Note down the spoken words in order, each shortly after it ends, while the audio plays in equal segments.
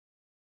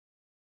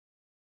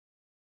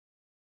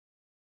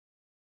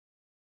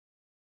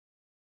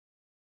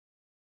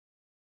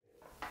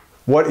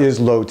What is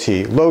low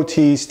T? Low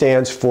T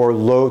stands for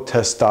low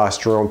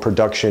testosterone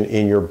production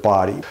in your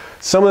body.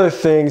 Some of the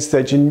things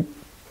that you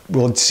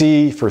will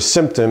see for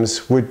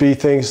symptoms would be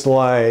things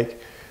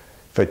like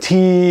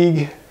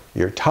fatigue,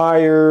 you're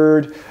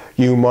tired,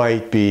 you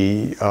might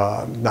be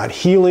not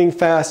healing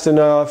fast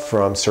enough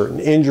from certain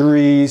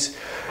injuries,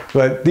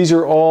 but these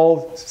are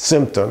all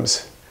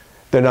symptoms.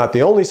 They're not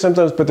the only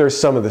symptoms, but they're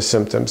some of the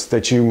symptoms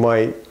that you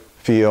might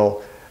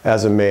feel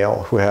as a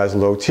male who has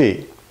low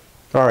T.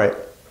 All right,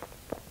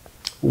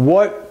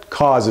 what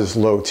causes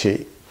low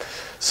T?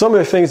 Some of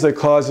the things that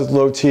causes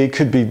low T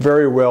could be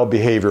very well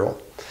behavioral.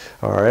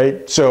 All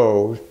right,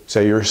 so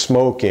say you're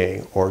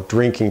smoking or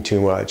drinking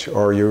too much,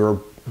 or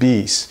you're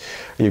obese,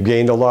 you've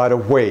gained a lot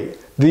of weight.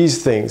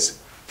 These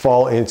things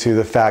fall into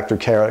the factor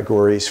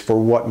categories for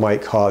what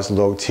might cause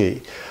low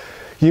T.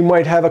 You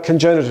might have a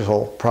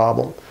congenital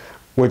problem,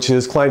 which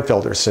is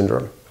Klinefelter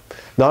syndrome.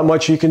 Not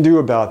much you can do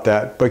about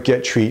that, but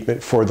get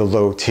treatment for the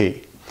low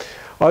T.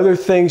 Other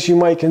things you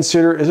might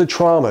consider is a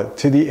trauma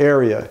to the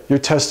area. Your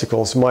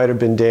testicles might have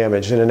been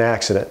damaged in an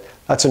accident.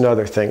 That's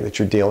another thing that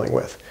you're dealing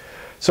with.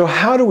 So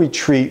how do we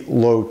treat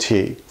low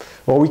T?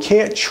 Well, we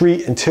can't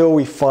treat until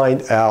we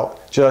find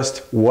out just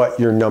what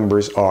your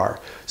numbers are.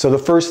 So the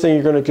first thing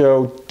you're going to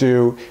go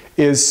do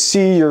is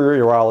see your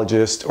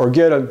urologist or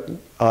get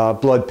a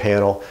blood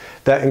panel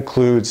that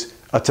includes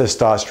a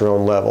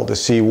testosterone level to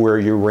see where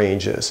your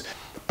range is.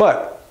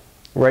 But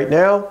right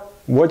now,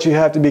 what you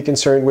have to be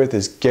concerned with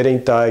is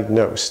getting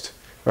diagnosed.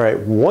 All right,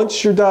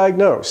 once you're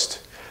diagnosed,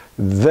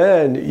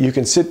 then you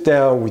can sit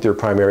down with your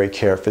primary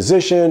care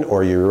physician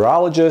or your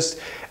urologist,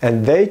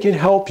 and they can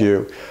help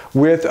you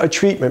with a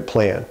treatment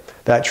plan.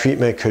 That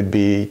treatment could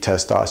be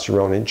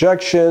testosterone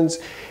injections,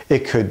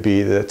 it could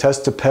be the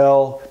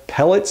Testopel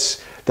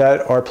pellets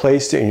that are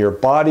placed in your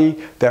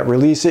body that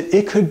release it.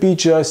 It could be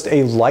just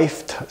a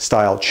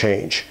lifestyle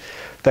change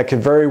that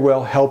can very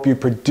well help you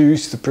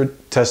produce the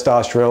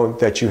testosterone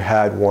that you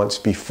had once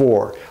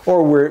before,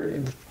 or where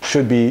it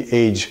should be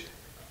age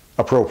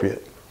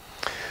appropriate.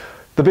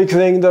 The big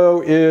thing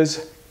though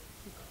is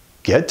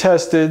get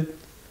tested,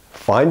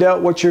 find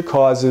out what your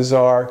causes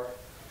are,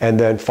 and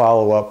then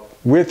follow up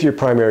with your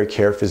primary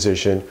care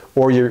physician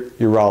or your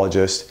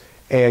urologist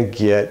and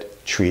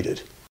get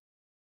treated.